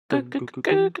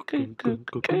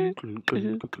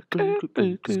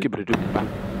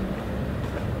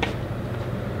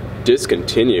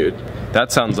Discontinued?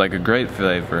 That sounds like a great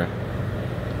flavor.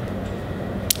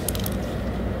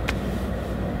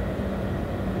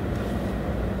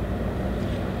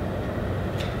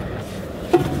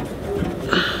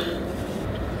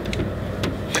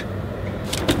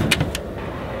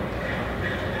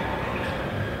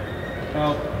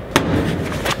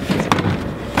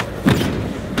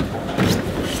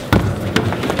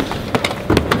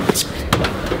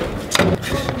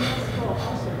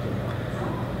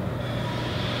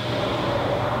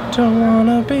 Don't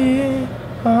wanna be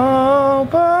all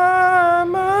by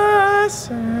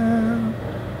myself.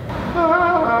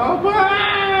 All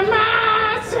by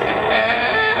myself.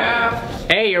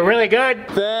 Hey, you're really good.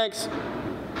 Thanks.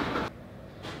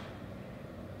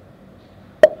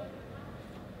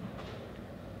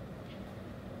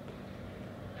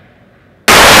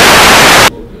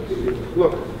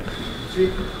 Look,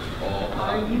 see?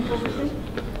 Are you focusing?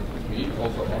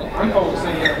 I'm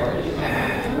focusing here.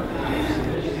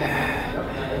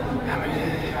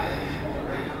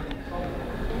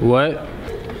 What?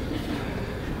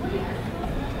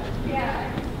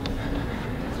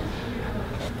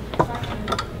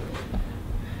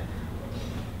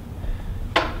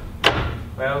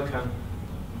 Welcome.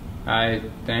 Hi,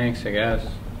 thanks, I guess.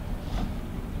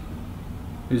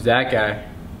 Who's that guy?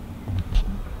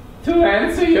 To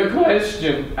answer your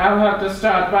question, I'll have to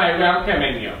start by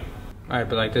welcoming you. Alright,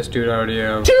 but like this dude already,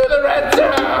 To the red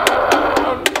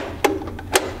zone!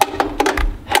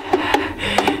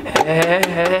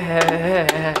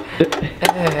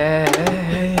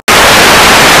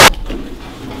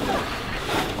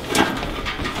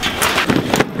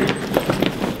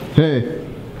 Hey.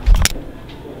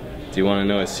 Do you want to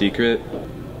know a secret?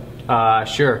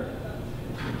 Sure.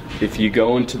 If you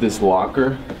go into this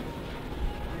locker,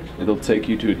 it'll take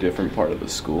you to a different part of the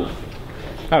school.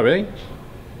 Oh, really?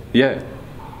 Yeah.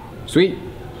 Sweet.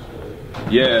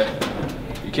 Yeah.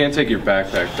 You can't take your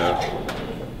backpack though.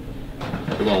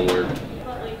 It won't work.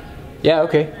 Yeah,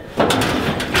 okay.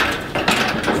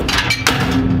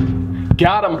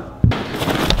 Got him!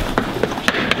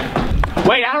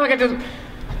 Wait, how do I get this?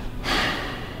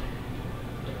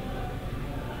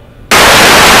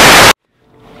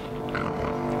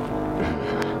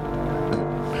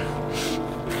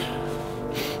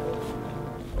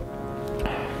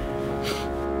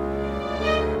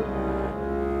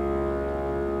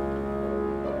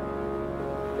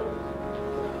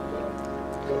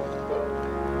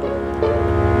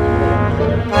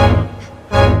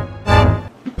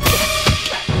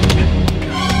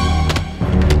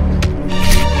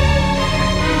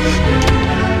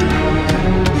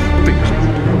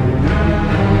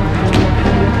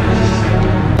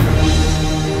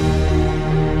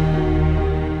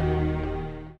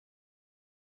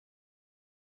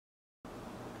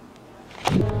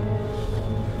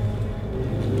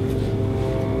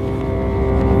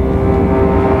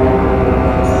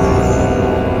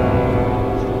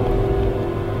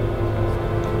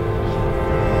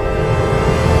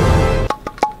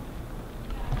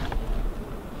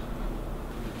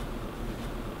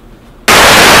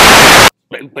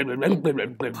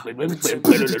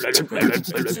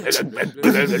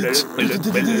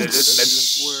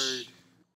 Word.